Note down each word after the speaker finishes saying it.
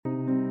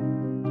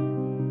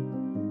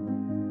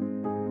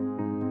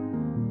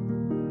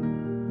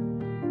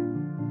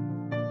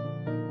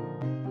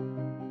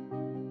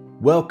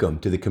Welcome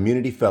to the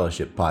Community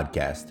Fellowship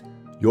Podcast,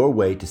 your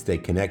way to stay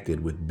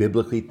connected with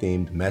biblically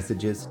themed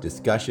messages,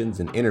 discussions,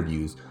 and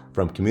interviews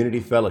from Community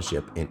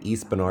Fellowship in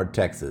East Bernard,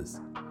 Texas.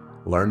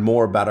 Learn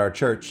more about our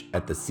church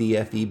at the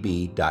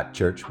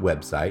cfeb.church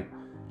website,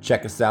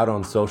 check us out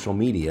on social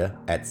media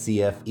at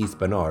CF East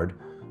Bernard,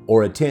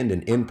 or attend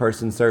an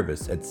in-person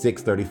service at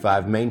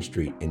 635 Main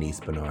Street in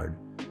East Bernard.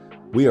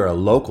 We are a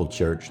local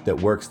church that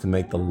works to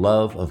make the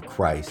love of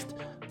Christ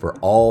for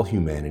all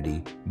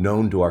humanity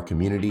known to our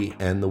community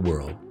and the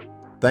world.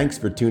 Thanks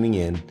for tuning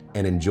in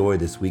and enjoy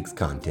this week's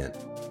content.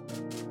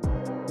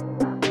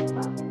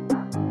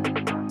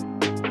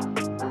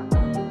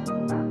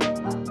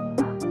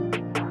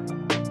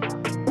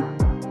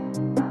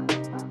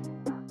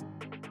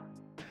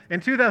 In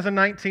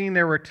 2019,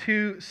 there were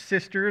two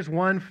sisters,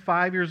 one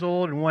 5 years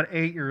old and one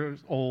 8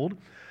 years old,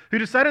 who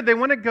decided they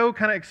want to go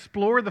kind of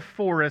explore the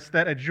forest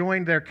that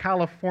adjoined their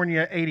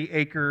California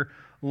 80-acre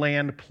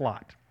land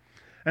plot.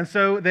 And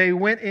so they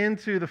went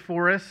into the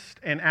forest,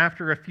 and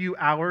after a few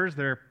hours,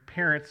 their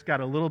parents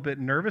got a little bit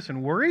nervous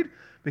and worried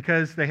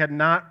because they had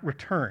not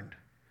returned.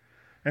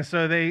 And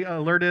so they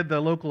alerted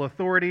the local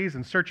authorities,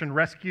 and search and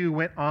rescue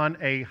went on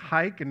a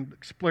hike and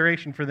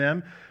exploration for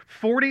them.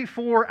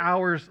 44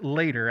 hours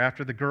later,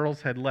 after the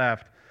girls had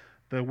left,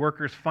 the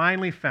workers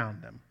finally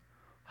found them,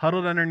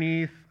 huddled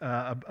underneath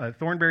a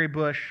thornberry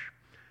bush,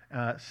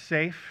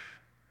 safe,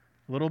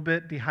 a little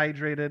bit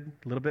dehydrated,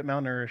 a little bit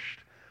malnourished,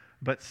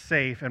 but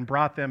safe, and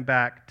brought them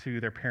back to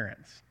their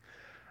parents.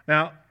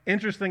 Now,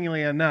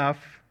 interestingly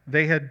enough,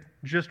 they had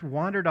just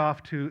wandered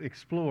off to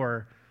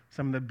explore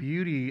some of the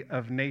beauty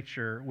of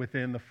nature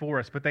within the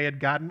forest, but they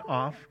had gotten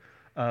off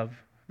of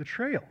the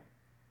trail.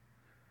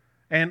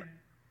 And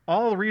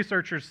all the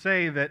researchers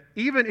say that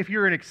even if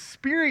you're an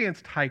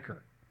experienced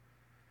hiker,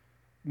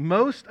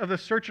 most of the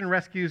search and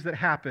rescues that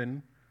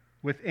happen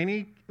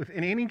within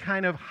any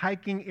kind of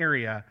hiking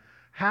area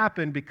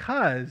happen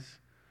because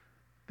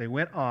they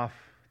went off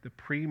the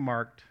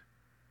pre-marked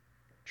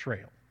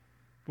trail.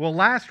 Well,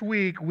 last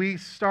week we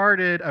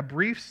started a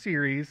brief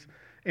series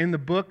in the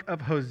book of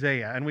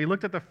HOSEA, and we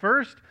looked at the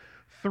first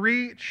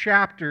 3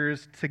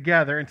 chapters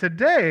together, and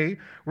today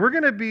we're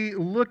going to be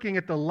looking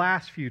at the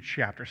last few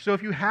chapters. So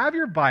if you have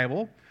your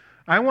Bible,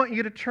 I want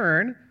you to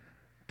turn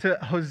to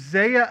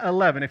HOSEA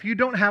 11. If you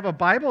don't have a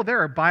Bible, there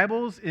are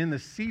Bibles in the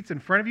seats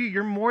in front of you.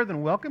 You're more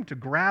than welcome to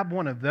grab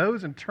one of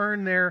those and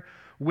turn there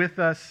with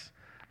us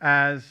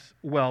as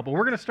well. But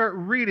we're going to start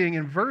reading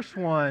in verse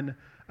 1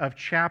 of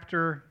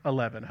chapter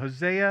 11,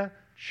 HOSEA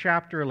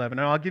chapter 11.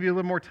 And I'll give you a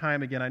little more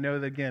time again. I know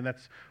that, again,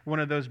 that's one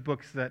of those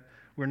books that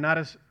we're not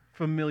as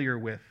familiar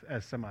with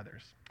as some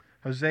others.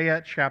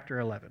 HOSEA chapter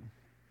 11,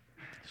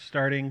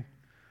 starting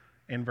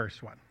in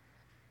verse 1.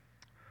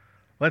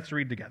 Let's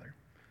read together.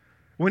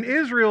 When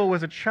Israel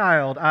was a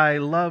child, I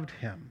loved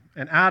him,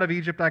 and out of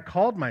Egypt I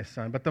called my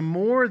son. But the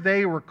more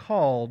they were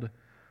called,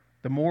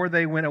 the more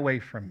they went away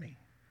from me.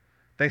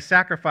 They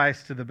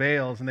sacrificed to the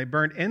Baals, and they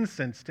burned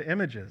incense to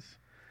images.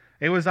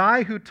 It was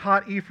I who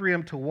taught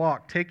Ephraim to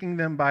walk, taking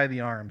them by the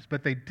arms,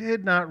 but they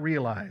did not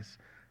realize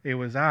it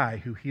was I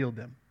who healed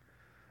them.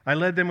 I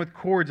led them with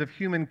cords of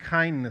human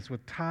kindness,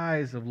 with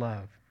ties of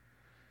love.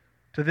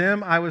 To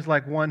them I was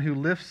like one who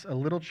lifts a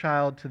little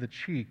child to the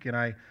cheek, and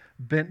I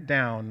bent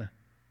down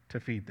to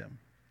feed them.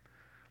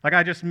 Like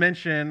I just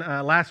mentioned,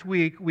 last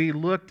week we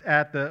looked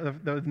at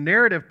the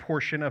narrative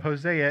portion of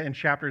HOSEA in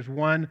chapters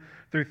 1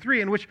 through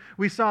 3, in which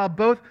we saw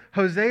both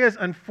Hosea's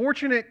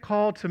unfortunate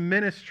call to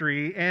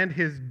ministry and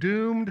his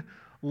doomed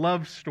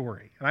love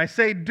story. And I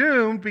say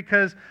doomed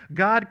because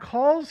God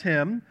calls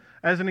him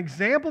as an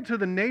example to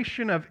the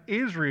nation of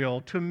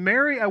Israel to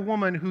marry a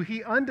woman who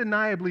he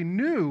undeniably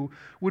knew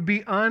would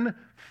be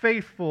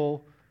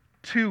unfaithful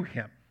to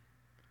him.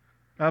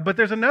 But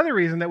there's another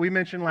reason that we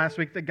mentioned last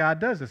week that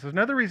God does this. There's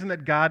another reason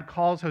that God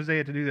calls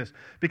Hosea to do this.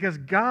 Because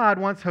God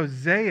wants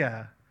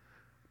Hosea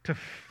to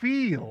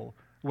feel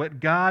what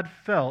God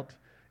felt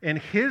in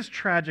his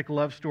tragic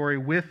love story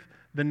with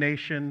the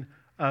nation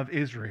of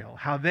Israel.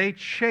 How they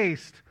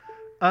chased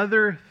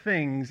other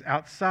things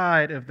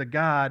outside of the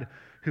God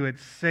who had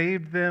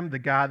saved them, the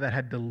God that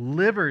had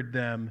delivered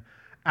them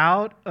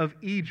out of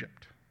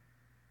Egypt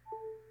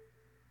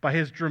by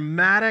his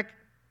dramatic,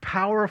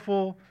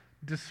 powerful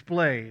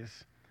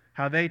displays.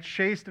 How they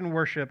chased and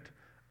worshipped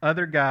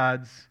other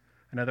gods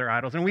and other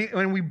idols. And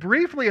we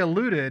briefly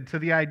alluded to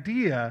the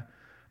idea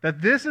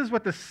that this is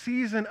what the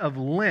season of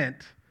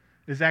Lent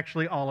is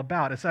actually all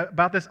about. It's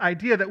about this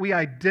idea that we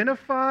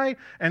identify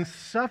and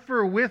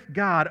suffer with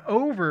God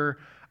over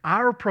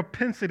our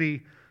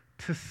propensity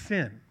to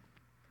sin.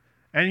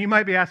 And you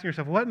might be asking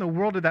yourself, what in the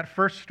world did that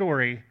first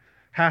story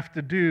have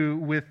to do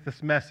with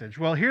this message?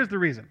 Well, here's the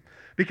reason.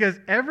 Because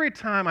every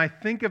time I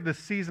think of the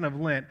season of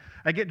Lent,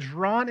 I get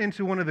drawn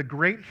into one of the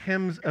great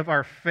hymns of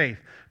our faith,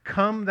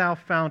 Come Thou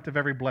Fount of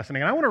Every Blessing.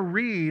 And I want to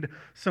read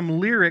some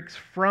lyrics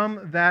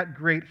from that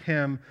great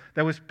hymn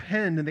that was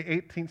penned in the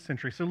 18th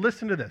century. So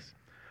listen to this.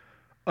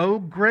 O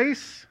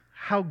grace,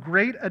 how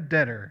great a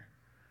debtor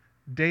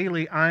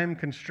daily I'm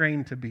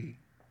constrained to be.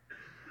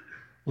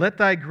 Let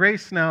thy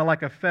grace now,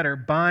 like a fetter,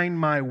 bind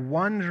my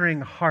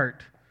wandering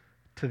heart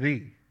to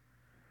thee.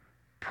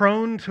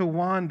 Prone to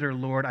wander,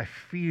 Lord, I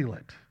feel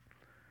it.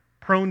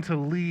 Prone to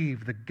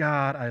leave the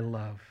God I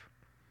love.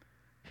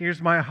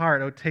 Here's my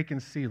heart, oh, take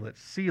and seal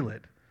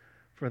it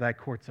for thy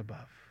courts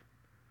above.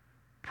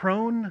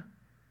 Prone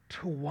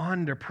to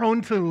wander,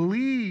 prone to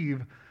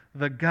leave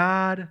the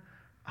God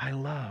I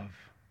love.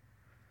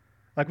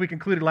 Like we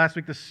concluded last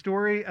week, the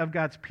story of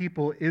God's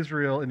people,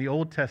 Israel, in the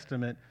Old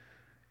Testament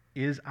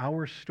is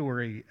our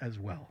story as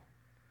well.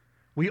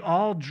 We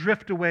all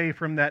drift away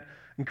from that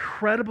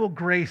incredible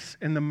grace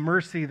and the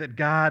mercy that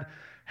God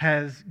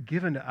has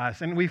given to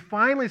us. And we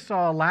finally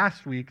saw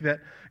last week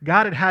that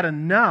God had had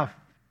enough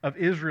of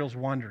Israel's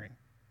wandering.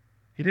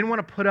 He didn't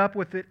want to put up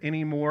with it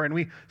anymore. And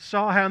we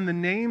saw how in the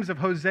names of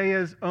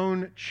Hosea's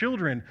own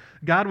children,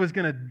 God was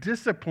going to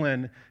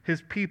discipline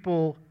his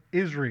people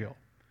Israel.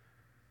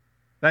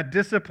 That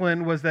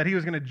discipline was that he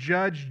was going to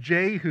judge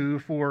Jehu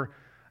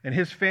and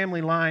his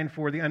family line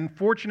for the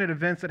unfortunate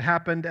events that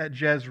happened at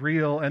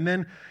Jezreel. And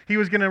then he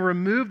was going to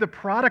remove the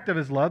product of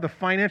his love, the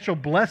financial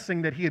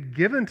blessing that he had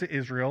given to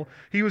Israel.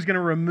 He was going to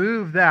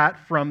remove that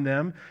from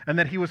them. And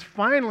that he was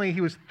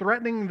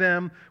threatening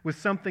them with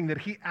something that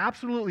he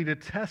absolutely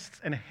detests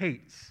and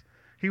hates.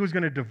 He was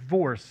going to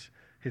divorce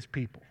his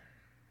people.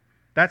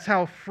 That's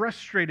how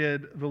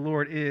frustrated the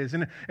Lord is.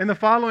 And in the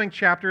following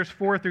chapters,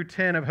 4 through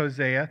 10 of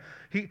Hosea,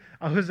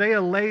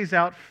 Hosea lays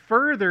out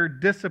further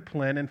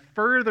discipline and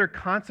further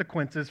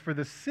consequences for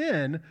the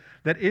sin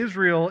that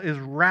Israel is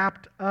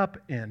wrapped up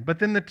in. But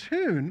then the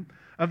tune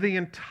of the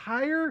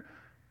entire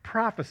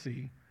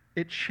prophecy,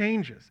 it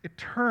changes. It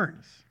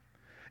turns.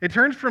 It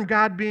turns from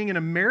God being in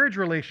a marriage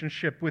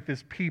relationship with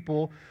his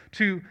people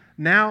to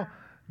now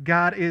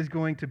God is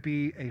going to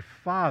be a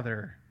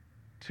father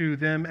to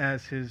them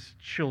as his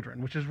children,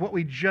 which is what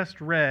we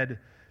just read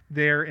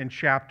there in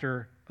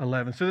chapter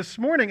 11. So this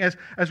morning, as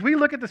we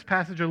look at this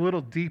passage a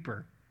little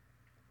deeper,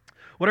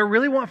 what I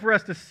really want for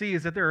us to see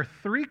is that there are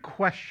three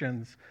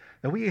questions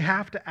that we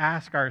have to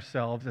ask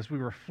ourselves as we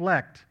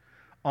reflect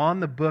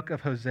on the book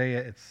of Hosea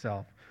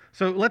itself.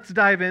 So let's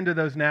dive into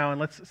those now and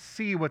let's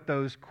see what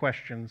those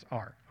questions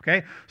are.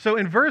 Okay? So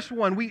in verse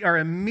 1, we are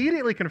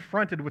immediately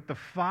confronted with the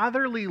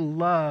fatherly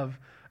love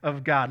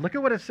of God. Look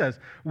at what it says.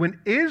 When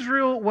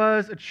Israel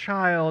was a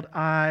child,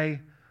 I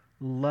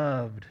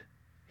loved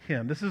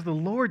him. This is the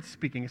Lord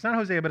speaking. It's not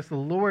Hosea, but it's the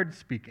Lord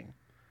speaking.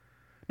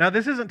 Now,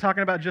 this isn't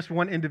talking about just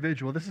one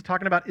individual. This is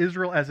talking about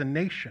Israel as a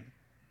nation.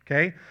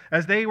 Okay?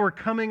 As they were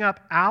coming up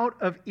out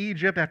of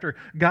Egypt after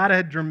God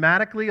had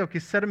dramatically,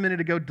 said a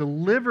minute ago,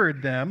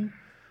 delivered them,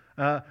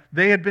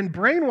 they had been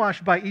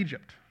brainwashed by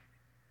Egypt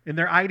in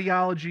their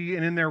ideology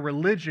and in their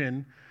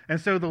religion.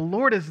 And so the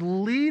Lord is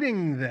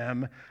leading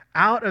them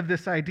out of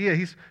this idea.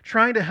 He's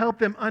trying to help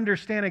them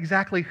understand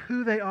exactly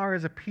who they are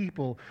as a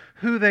people,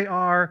 who they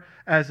are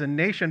as a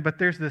nation. But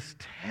there's this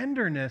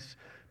tenderness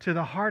to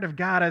the heart of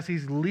God as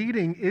he's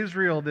leading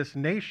Israel, this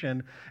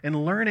nation,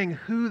 and learning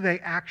who they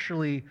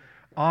actually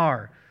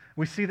are.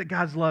 We see that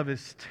God's love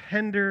is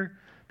tender,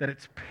 that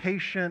it's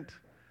patient,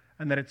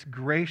 and that it's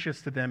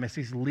gracious to them as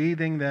he's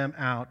leading them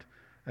out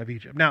of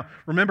Egypt. Now,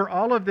 remember,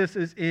 all of this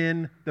is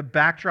in the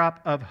backdrop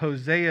of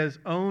Hosea's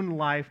own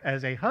life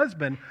as a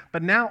husband,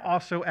 but now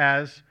also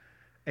as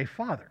a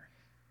father,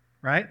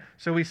 right?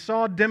 So we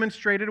saw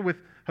demonstrated with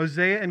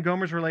Hosea and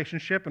Gomer's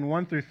relationship in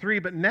 1 through 3,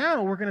 but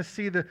now we're going to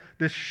see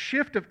this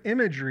shift of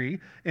imagery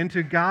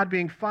into God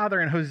being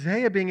father and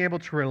Hosea being able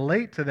to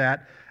relate to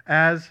that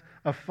as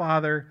a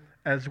father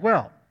as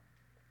well.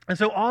 And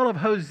so all of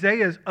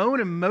Hosea's own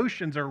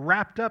emotions are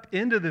wrapped up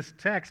into this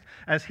text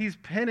as he's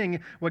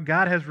penning what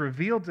God has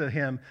revealed to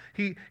him.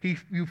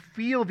 You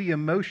feel the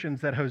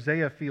emotions that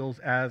Hosea feels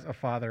as a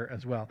father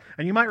as well.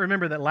 And you might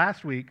remember that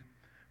last week,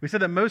 we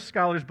said that most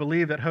scholars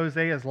believe that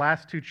Hosea's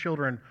last two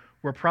children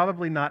were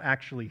probably not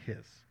actually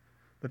his,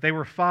 that they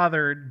were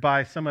fathered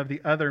by some of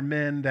the other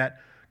men that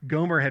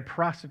Gomer had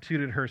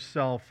prostituted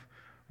herself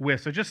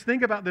with. So just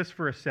think about this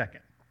for a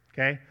second,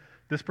 okay?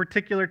 This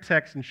particular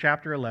text in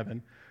chapter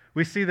 11,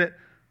 we see that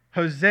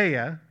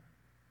Hosea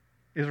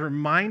is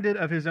reminded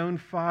of his own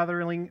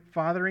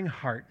fathering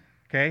heart,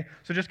 okay?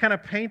 So just kind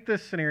of paint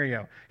this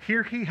scenario.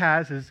 Here he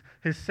has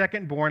his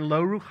second-born,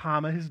 Lo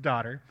Ruhamah, his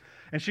daughter,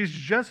 and she's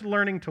just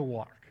learning to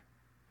walk,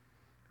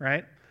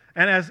 right?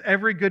 And as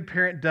every good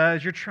parent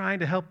does, you're trying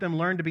to help them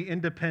learn to be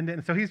independent.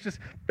 And so he's just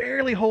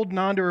barely holding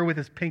on to her with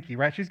his pinky,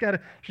 right? She's got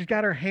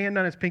her hand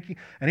on his pinky,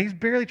 and he's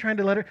barely trying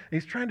to let her,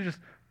 and he's trying to just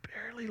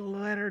barely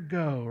let her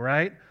go,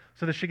 right?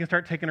 So that she can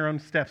start taking her own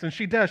steps. And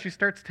she does. She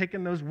starts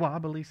taking those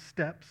wobbly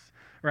steps,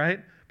 right?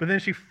 But then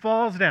she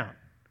falls down,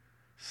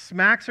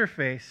 smacks her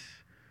face,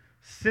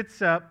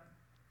 sits up,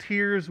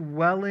 tears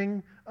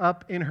welling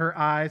up in her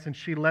eyes, and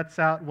she lets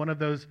out one of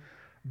those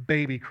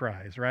baby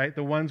cries, right?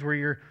 The ones where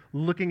you're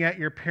looking at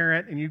your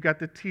parent and you've got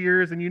the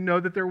tears and you know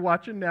that they're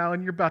watching now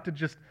and you're about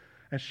to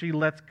and she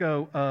lets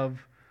go of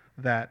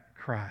that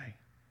cry.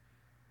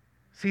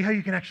 See how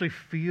you can actually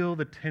feel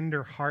the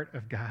tender heart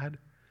of God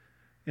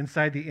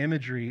inside the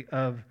imagery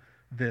of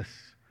this.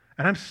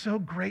 And I'm so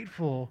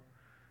grateful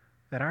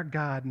that our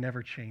God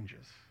never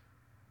changes.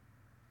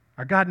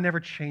 Our God never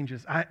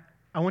changes. I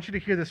want you to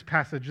hear this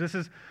passage. This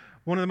is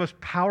one of the most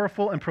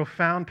powerful and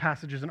profound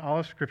passages in all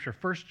of Scripture.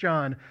 1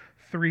 John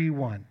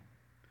 3:1.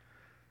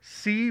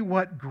 See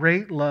what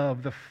great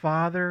love the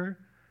Father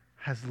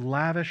has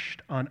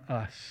lavished on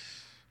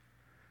us,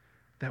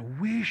 that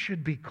we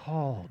should be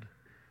called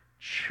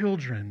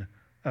children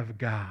of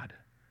God.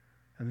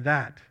 And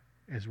that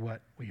is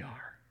what we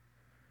are.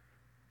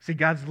 See,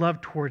 God's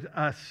love towards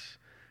us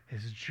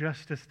is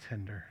just as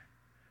tender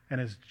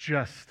and is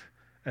just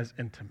as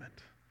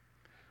intimate.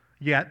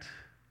 Yet,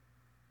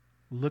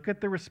 look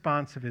at the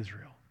response of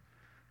Israel.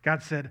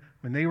 God said,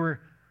 when they were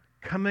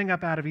coming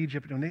up out of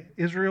Egypt, when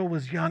Israel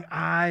was young,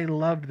 I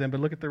loved them. But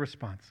look at the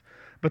response.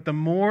 But the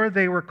more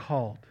they were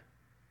called,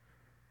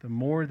 the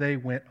more they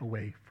went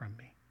away from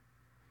me.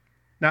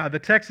 Now, the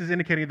text is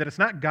indicating that it's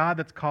not God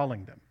that's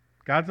calling them.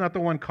 God's not the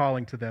one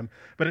calling to them,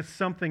 but it's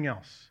something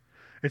else.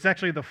 It's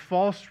actually the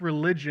false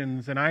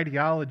religions and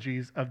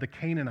ideologies of the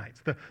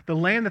Canaanites. The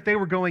land that they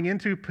were going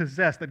into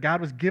possessed, that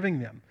God was giving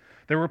them.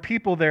 There were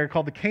people there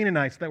called the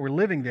Canaanites that were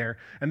living there,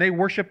 and they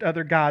worshiped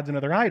other gods and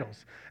other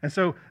idols. And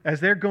so as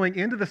they're going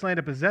into this land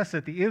to possess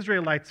it, the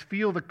Israelites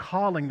feel the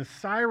calling, the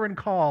siren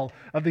call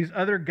of these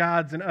other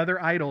gods and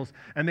other idols,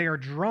 and they are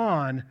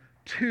drawn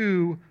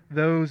to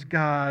those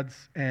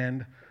gods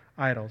and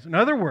idols. In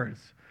other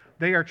words,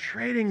 they are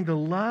trading the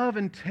love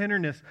and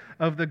tenderness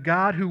of the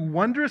God who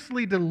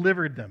wondrously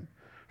delivered them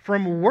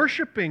from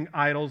worshiping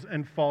idols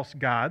and false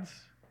gods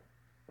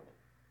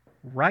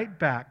right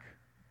back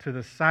to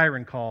the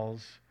siren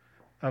calls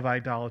of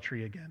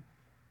idolatry again.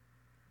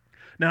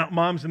 Now,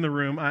 moms in the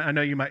room, I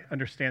know you might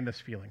understand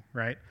this feeling,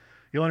 right?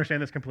 You'll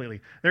understand this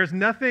completely. There's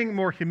nothing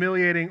more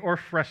humiliating or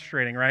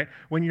frustrating, right?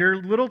 When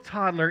your little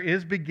toddler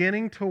is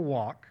beginning to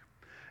walk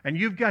and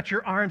you've got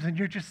your arms and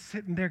you're just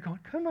sitting there going,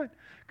 come on,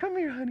 come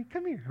here, honey,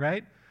 come here,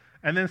 right?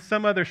 And then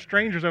some other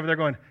stranger's over there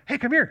going, hey,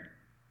 come here.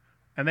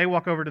 And they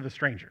walk over to the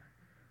stranger.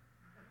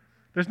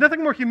 There's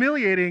nothing more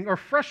humiliating or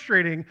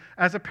frustrating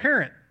as a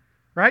parent,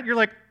 right? You're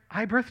like,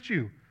 I birthed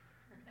you.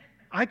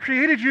 I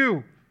created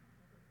you.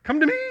 Come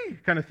to me,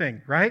 kind of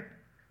thing, right?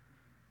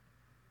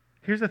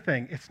 Here's the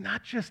thing. It's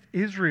not just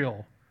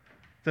Israel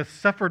that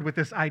suffered with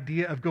this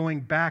idea of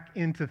going back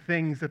into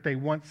things that they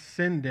once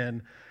sinned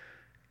in.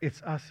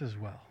 It's us as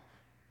well.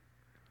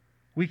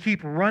 We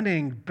keep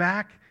running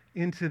back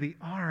into the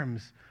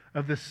arms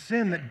of the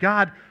sin that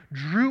God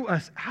drew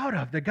us out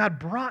of, that God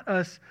brought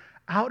us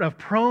out of,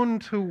 prone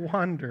to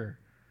wander.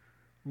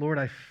 Lord,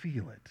 I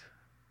feel it.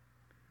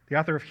 The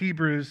author of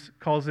Hebrews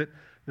calls it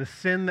the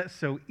sin that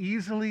so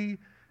easily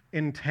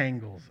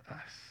entangles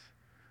us.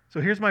 So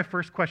here's my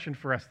first question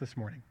for us this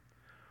morning.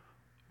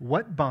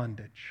 What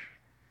bondage,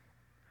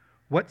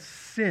 what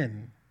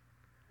sin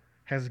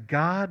has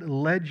God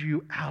led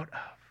you out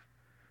of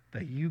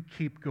that you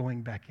keep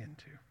going back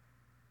into?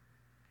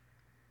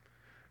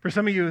 For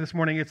some of you this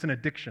morning, it's an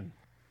addiction.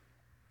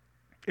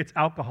 It's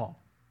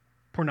alcohol,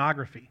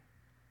 pornography,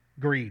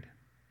 greed.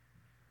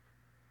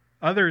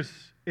 Others,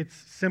 it's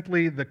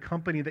simply the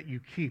company that you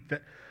keep,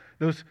 that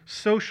those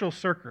social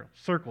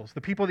circles,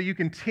 the people that you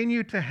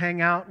continue to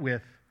hang out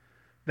with,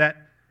 that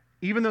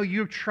even though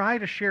you try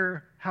to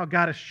share how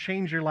God has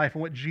changed your life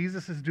and what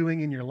Jesus is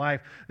doing in your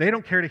life, they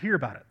don't care to hear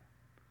about it.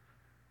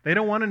 They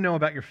don't want to know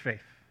about your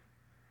faith.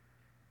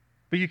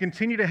 But you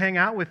continue to hang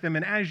out with them,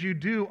 and as you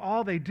do,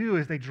 all they do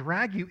is they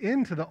drag you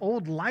into the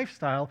old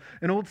lifestyle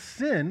and old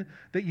sin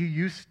that you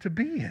used to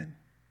be in.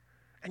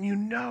 And you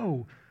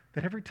know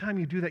that every time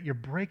you do that, you're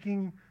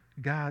breaking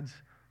God's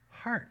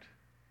heart.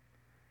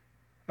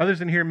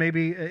 Others in here,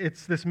 maybe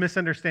it's this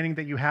misunderstanding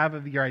that you have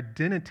of your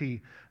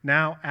identity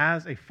now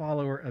as a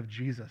follower of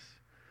Jesus.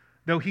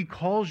 Though he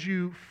calls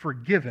you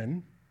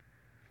forgiven,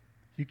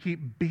 you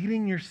keep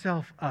beating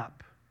yourself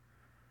up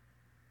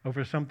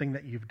over something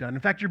that you've done.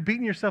 In fact, you're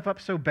beating yourself up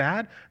so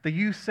bad that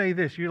you say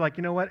this. You're like,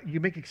 you know what? You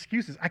make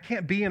excuses. I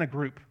can't be in a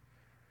group.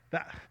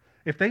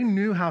 If they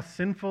knew how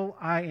sinful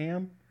I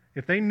am,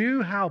 if they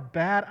knew how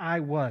bad I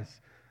was,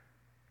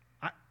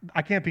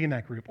 I can't be in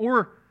that group.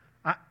 Or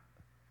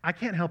I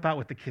can't help out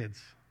with the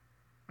kids.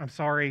 I'm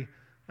sorry.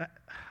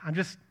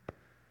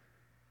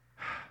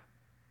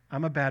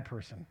 I'm a bad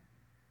person.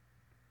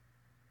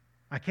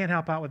 I can't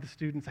help out with the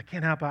students. I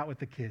can't help out with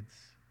the kids.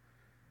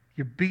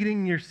 You're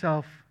beating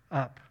yourself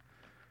up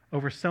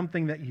over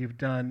something that you've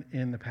done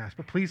in the past.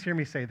 But please hear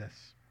me say this.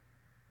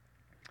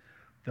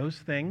 Those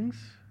things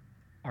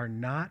are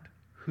not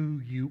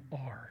who you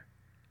are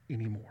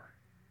anymore.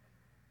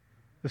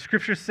 The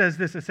scripture says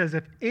this. It says,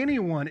 if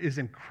anyone is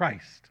in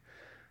Christ,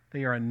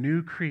 they are a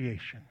new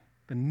creation.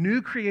 The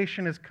new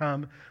creation has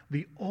come,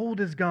 the old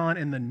is gone,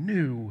 and the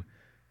new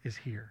is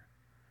here.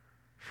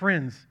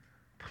 Friends,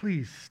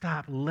 please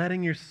stop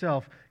letting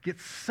yourself get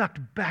sucked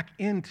back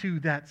into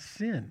that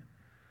sin.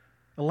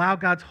 Allow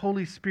God's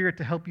Holy Spirit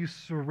to help you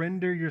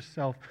surrender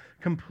yourself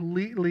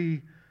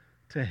completely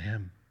to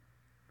Him.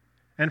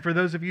 And for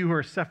those of you who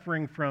are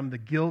suffering from the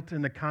guilt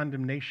and the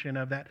condemnation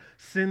of that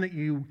sin that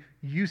you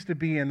used to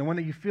be in, the one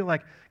that you feel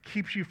like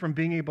keeps you from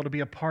being able to be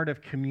a part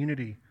of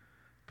community,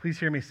 Please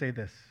hear me say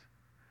this.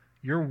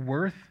 Your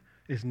worth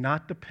is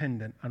not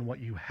dependent on what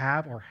you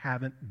have or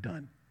haven't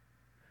done.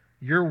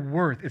 Your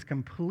worth is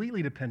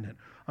completely dependent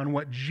on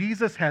what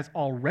Jesus has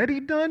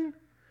already done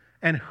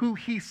and who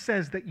he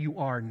says that you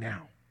are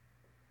now.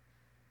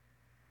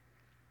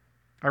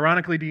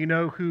 Ironically, do you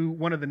know who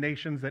one of the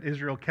nations that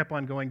Israel kept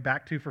on going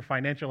back to for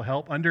financial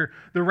help under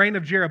the reign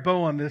of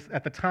Jeroboam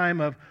at the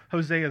time of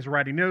Hosea's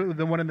writing? You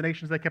know one of the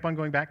nations they kept on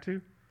going back to?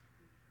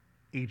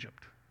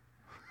 Egypt.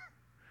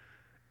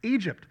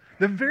 Egypt,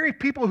 the very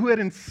people who had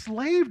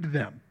enslaved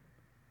them.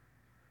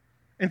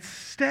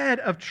 Instead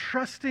of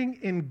trusting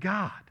in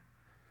God,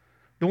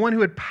 the one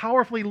who had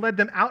powerfully led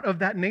them out of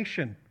that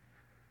nation,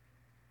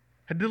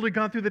 had literally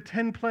gone through the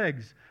 10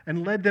 plagues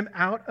and led them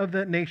out of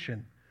that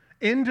nation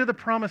into the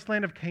promised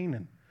land of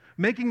Canaan,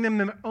 making them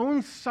their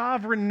own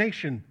sovereign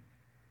nation.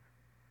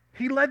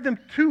 He led them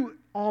to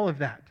all of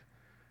that.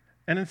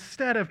 And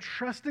instead of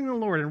trusting the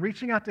Lord and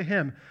reaching out to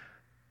him,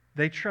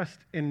 they trust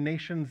in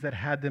nations that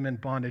had them in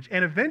bondage.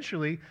 And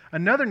eventually,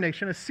 another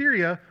nation,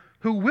 Assyria,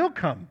 who will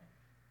come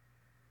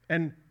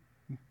and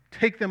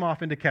take them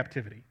off into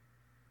captivity.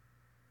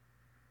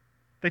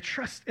 They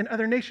trust in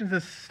other nations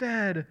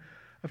instead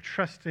of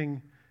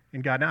trusting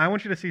in God. Now, I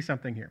want you to see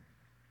something here.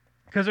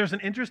 Because there's an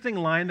interesting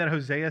line that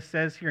Hosea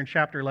says here in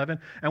chapter 11,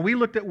 and we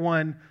looked at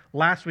one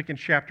last week in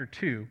chapter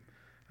 2,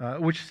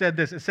 which said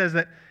this. It says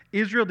that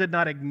Israel did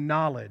not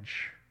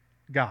acknowledge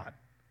God.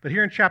 But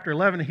here in chapter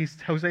 11,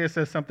 Hosea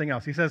says something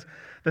else. He says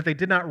that they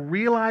did not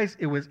realize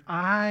it was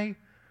I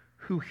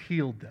who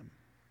healed them.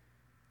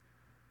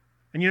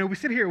 And we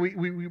sit here,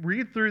 we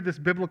read through this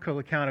biblical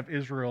account of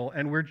Israel,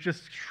 and we're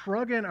just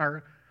shrugging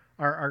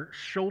our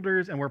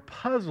shoulders, and we're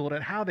puzzled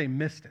at how they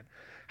missed it.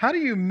 How do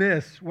you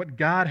miss what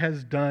God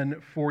has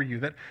done for you?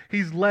 That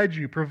he's led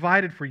you,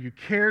 provided for you,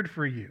 cared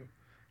for you,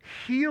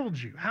 healed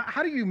you.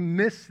 How do you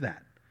miss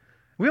that?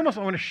 We almost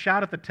want to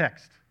shout at the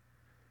text.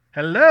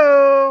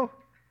 Hello?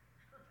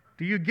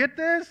 Do you get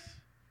this?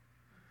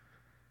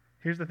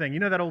 Here's the thing. You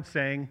know that old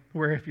saying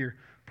where if you're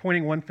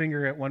pointing one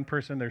finger at one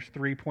person, there's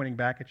 3 pointing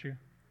back at you?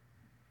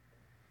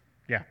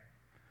 Yeah.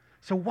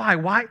 So why?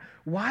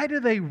 Why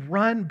do they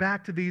run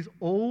back to these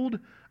old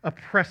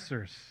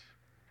oppressors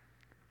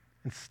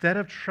instead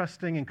of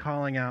trusting and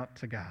calling out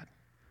to God?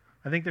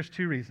 I think there's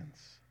 2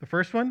 reasons. The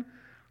first one,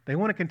 they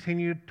want to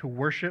continue to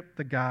worship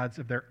the gods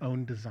of their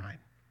own design.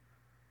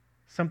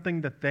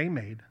 Something that they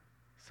made,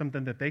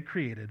 something that they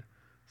created,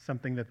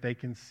 something that they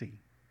can see.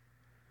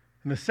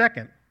 And the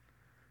second,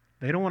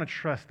 they don't want to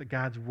trust that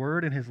God's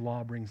word and his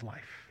law brings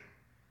life.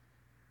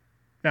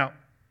 Now,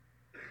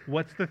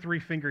 what's the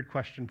 3-fingered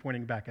question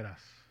pointing back at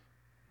us?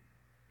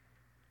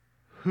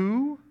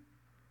 Who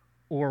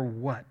or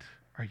what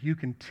are you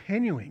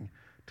continuing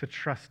to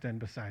trust in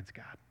besides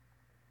God?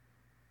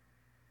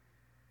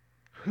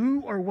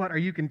 Who or what are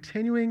you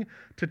continuing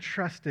to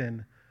trust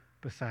in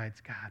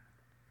besides God?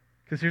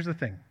 Because here's the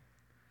thing.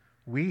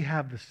 We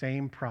have the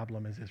same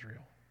problem as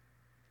Israel.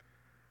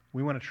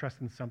 We want to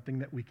trust in something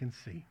that we can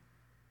see.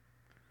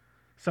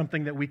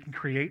 Something that we can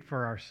create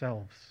for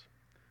ourselves.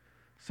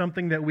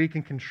 Something that we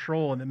can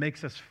control and that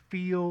makes us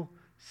feel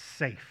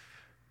safe.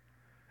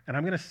 And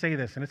I'm going to say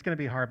this, and it's going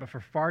to be hard, but for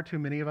far too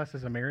many of us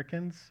as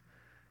Americans,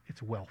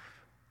 it's wealth.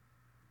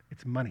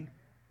 It's money.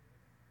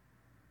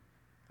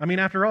 I mean,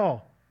 after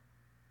all,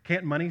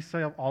 can't money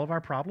solve all of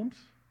our problems?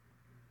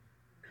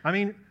 I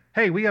mean,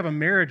 hey, we have a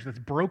marriage that's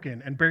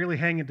broken and barely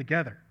hanging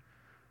together.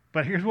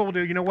 But here's what we'll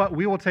do. You know what?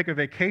 We will take a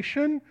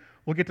vacation.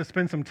 We'll get to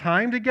spend some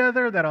time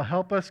together. That'll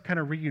help us kind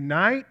of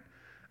reunite.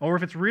 Or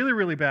if it's really,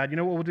 really bad, you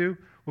know what we'll do?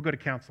 We'll go to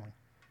counseling.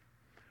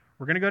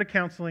 We're going to go to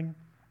counseling.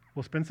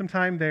 We'll spend some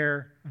time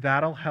there.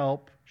 That'll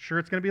help. Sure,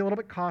 it's going to be a little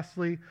bit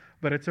costly,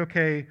 but it's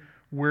okay.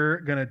 We're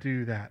going to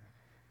do that.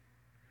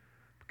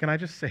 Can I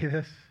just say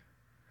this?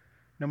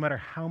 No matter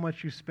how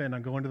much you spend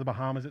on going to the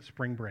Bahamas at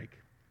spring break,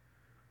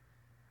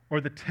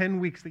 or the 10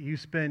 weeks that you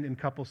spend in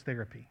couples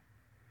therapy,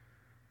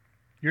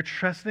 you're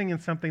trusting in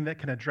something that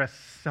can address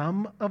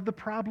some of the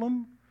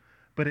problem,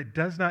 but it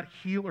does not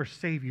heal or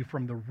save you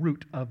from the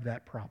root of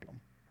that problem.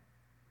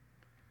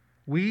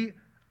 We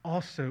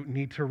also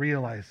need to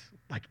realize,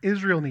 like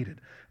Israel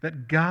needed,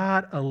 that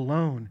God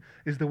alone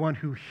is the one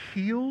who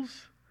heals,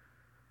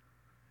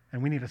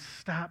 and we need to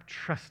stop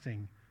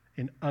trusting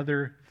in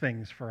other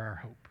things for our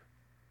hope.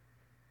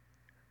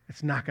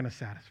 It's not going to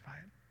satisfy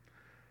it.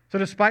 So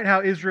despite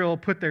how Israel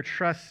put their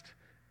trust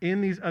in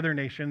these other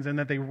nations and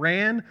that they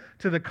ran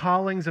to the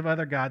callings of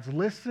other gods,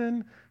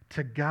 listen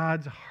to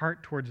God's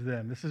heart towards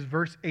them. This is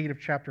verse 8 of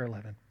chapter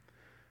 11.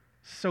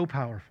 So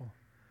powerful.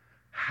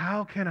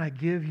 How can I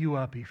give you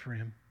up,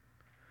 Ephraim?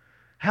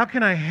 How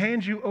can I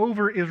hand you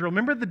over, Israel?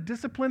 Remember the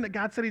discipline that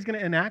God said he's going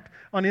to enact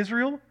on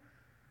Israel?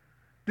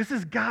 This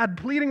is God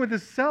pleading with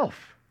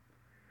himself.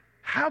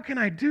 How can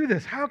I do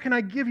this? How can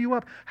I give you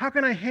up? How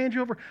can I hand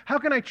you over? How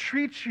can I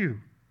treat you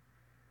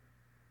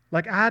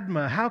like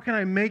Admah? How can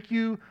I make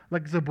you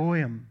like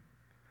Zeboim?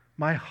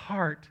 My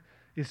heart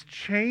is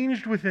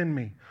changed within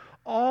me.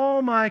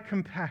 All my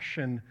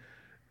compassion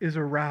is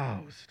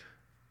aroused.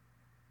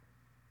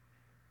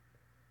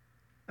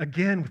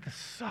 Again, with a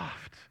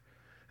soft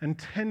and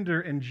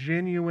tender and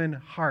genuine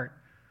heart,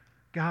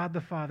 God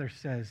the Father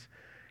says,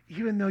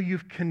 even though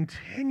you've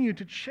continued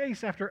to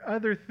chase after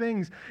other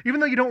things, even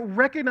though you don't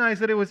recognize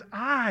that it was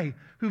I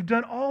who've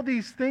done all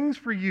these things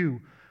for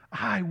you,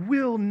 I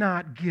will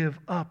not give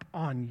up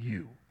on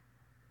you.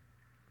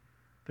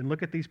 Then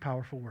look at these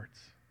powerful words.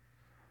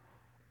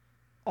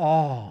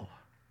 All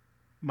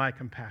my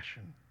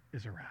compassion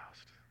is aroused.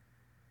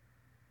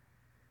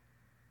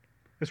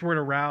 This word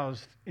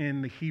aroused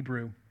in the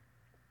Hebrew,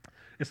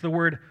 it's the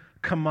word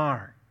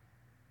kamar.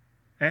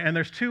 And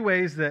there's two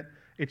ways that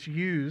it's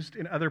used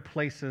in other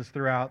places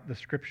throughout the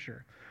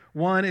Scripture.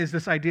 One is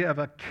this idea of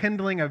a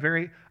kindling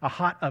a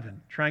hot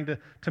oven, trying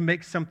to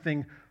make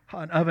something,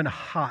 an oven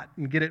hot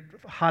and get it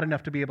hot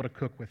enough to be able to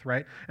cook with,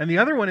 right? And the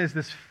other one is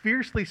this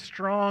fiercely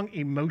strong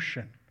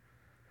emotion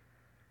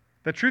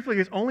that truthfully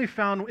is only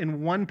found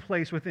in one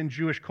place within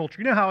Jewish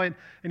culture. You know how in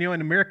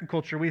American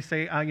culture we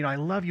say, I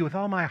love you with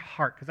all my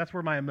heart, because that's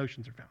where my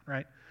emotions are found,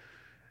 right?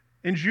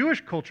 In Jewish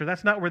culture,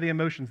 that's not where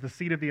the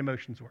seat of the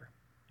emotions were.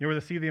 You know where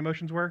the seat of the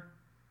emotions were?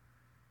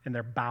 In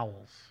their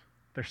bowels,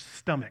 their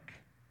stomach.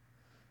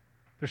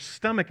 Their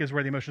stomach is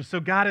where the emotions. So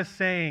God is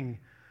saying,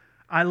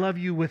 I love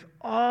you with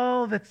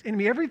all that's in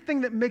me,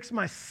 everything that makes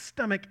my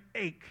stomach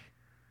ache,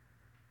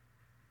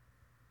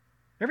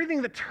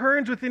 everything that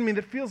turns within me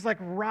that feels like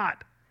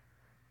rot.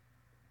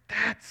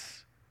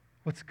 That's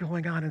what's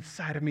going on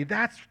inside of me.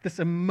 That's this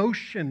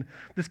emotion,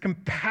 this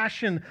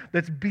compassion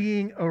that's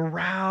being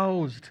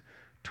aroused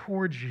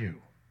towards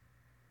you.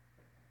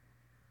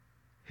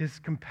 His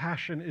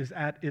compassion is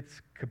at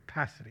its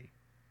capacity.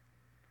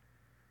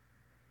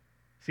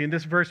 See, in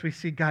this verse, we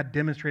see God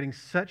demonstrating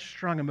such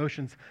strong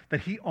emotions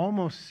that he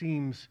almost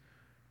seems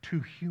too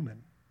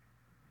human.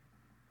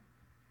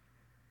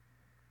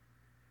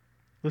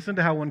 Listen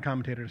to how one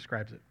commentator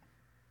describes it.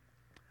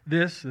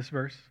 This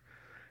verse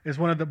is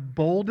one of the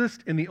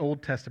boldest in the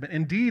Old Testament,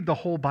 indeed the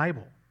whole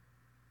Bible,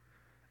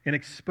 in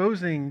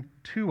exposing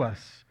to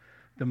us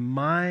the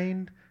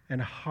mind and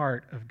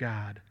heart of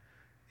God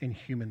in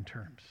human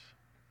terms.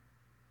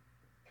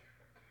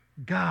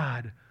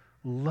 God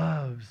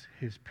loves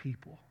his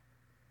people.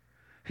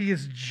 He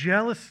is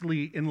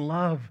jealously in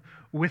love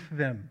with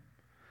them,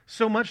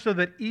 so much so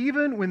that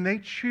even when they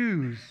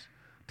choose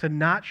to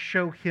not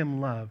show him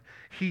love,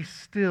 he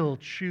still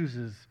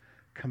chooses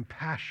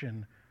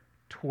compassion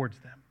towards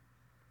them,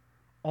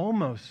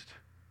 almost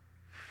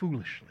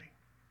foolishly.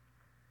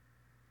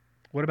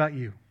 What about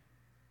you?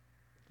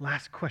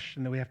 Last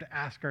question that we have to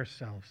ask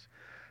ourselves.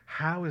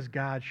 How is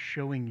God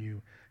showing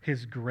you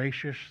his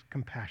gracious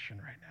compassion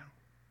right now?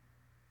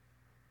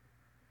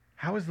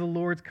 How is the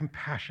Lord's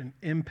compassion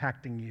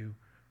impacting you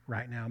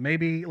right now?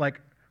 Maybe,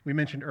 like we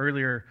mentioned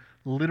earlier,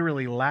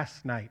 literally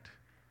last night,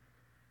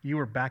 you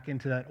were back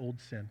into that old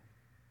sin.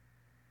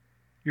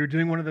 You were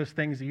doing one of those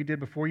things that you did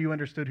before you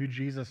understood who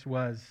Jesus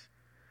was.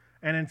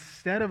 And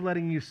instead of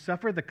letting you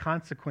suffer the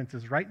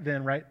consequences right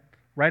then, right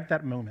at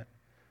that moment,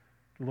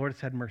 the Lord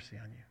has had mercy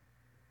on you.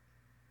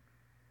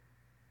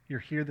 You're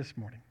here this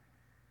morning.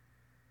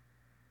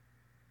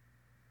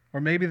 Or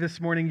maybe this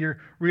morning you're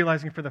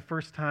realizing for the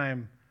first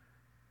time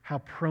how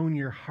prone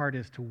your heart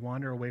is to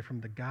wander away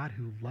from the God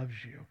who loves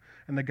you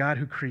and the God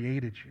who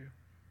created you.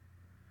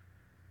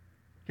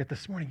 Yet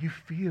this morning you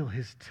feel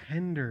his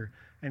tender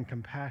and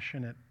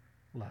compassionate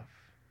love.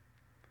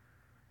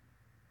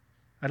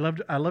 I'd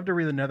love to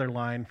read another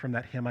line from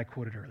that hymn I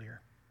quoted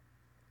earlier.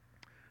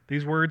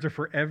 These words are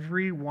for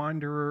every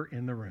wanderer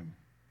in the room.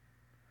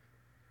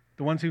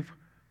 The ones who've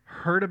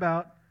heard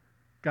about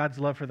God's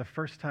love for the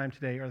first time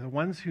today are the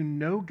ones who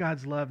know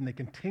God's love and they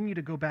continue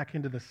to go back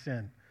into the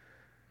sin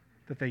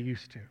that they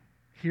used to.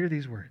 Hear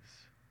these words.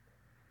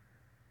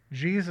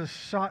 Jesus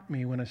sought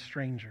me when a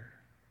stranger,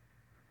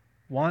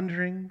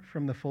 wandering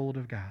from the fold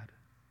of God.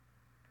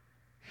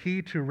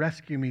 He, to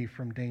rescue me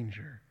from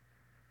danger,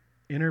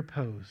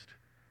 interposed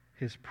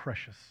his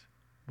precious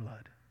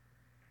blood.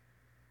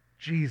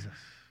 Jesus,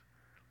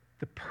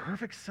 the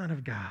perfect Son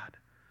of God,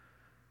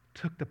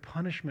 took the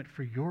punishment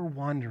for your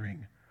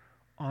wandering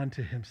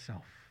onto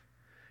himself.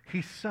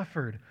 He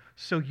suffered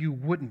so you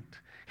wouldn't.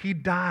 He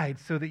died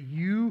so that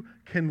you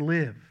can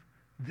live.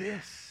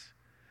 This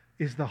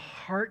is the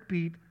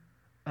heartbeat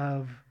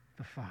of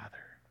the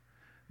Father.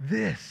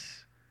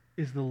 This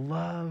is the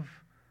love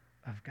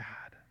of God.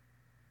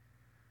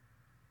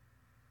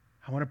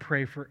 I want to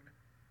pray for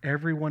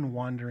everyone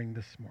wandering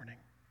this morning,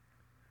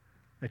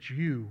 that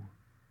you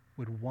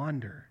would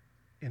wander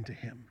into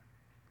him.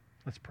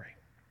 Let's pray.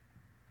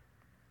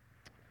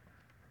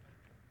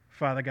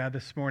 Father God,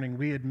 this morning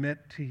we admit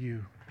to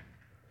you,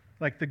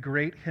 like the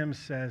great hymn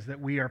says, that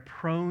we are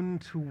prone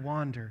to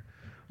wander.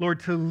 Lord,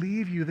 to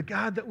leave you, the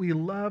God that we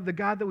love, the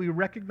God that we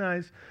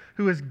recognize,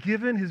 who has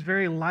given his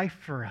very life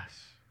for us.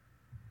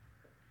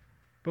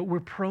 But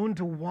we're prone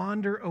to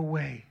wander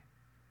away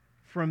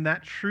from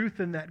that truth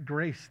and that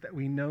grace that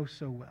we know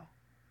so well.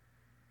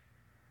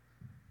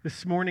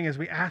 This morning, as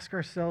we ask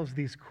ourselves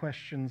these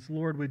questions,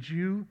 Lord, would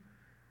you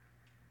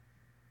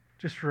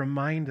just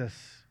remind us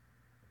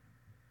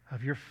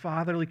of your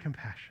fatherly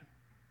compassion?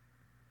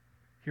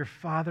 your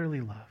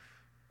fatherly love,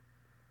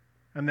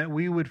 and that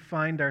we would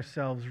find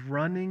ourselves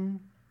running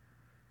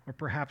or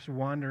perhaps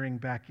wandering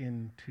back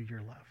into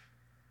your love.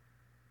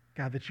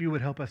 God, that you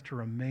would help us to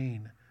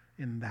remain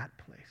in that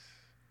place,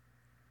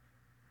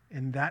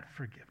 in that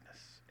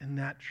forgiveness, in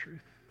that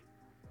truth.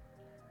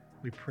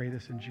 We pray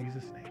this in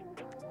Jesus' name.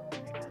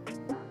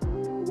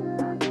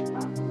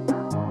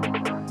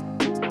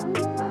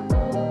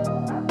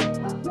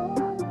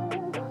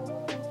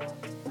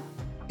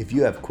 If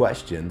you have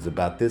questions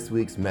about this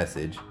week's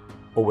message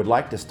or would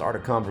like to start a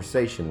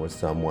conversation with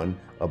someone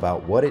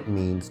about what it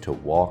means to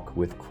walk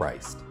with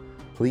Christ,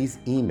 please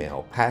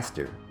email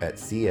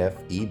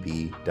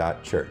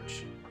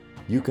pastor@cfeb.church.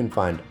 You can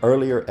find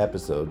earlier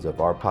episodes of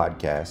our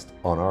podcast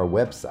on our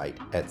website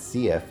at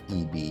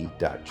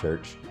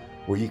cfeb.church,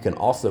 where you can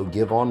also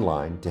give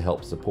online to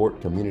help support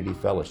Community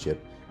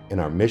Fellowship in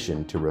our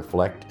mission to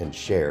reflect and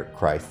share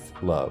Christ's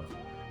love.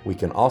 We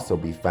can also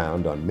be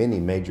found on many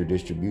major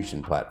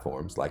distribution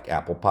platforms like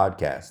Apple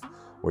Podcasts,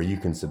 where you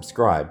can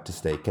subscribe to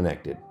stay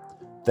connected.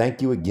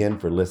 Thank you again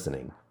for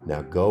listening.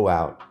 Now go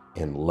out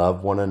and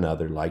love one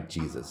another like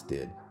Jesus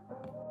did.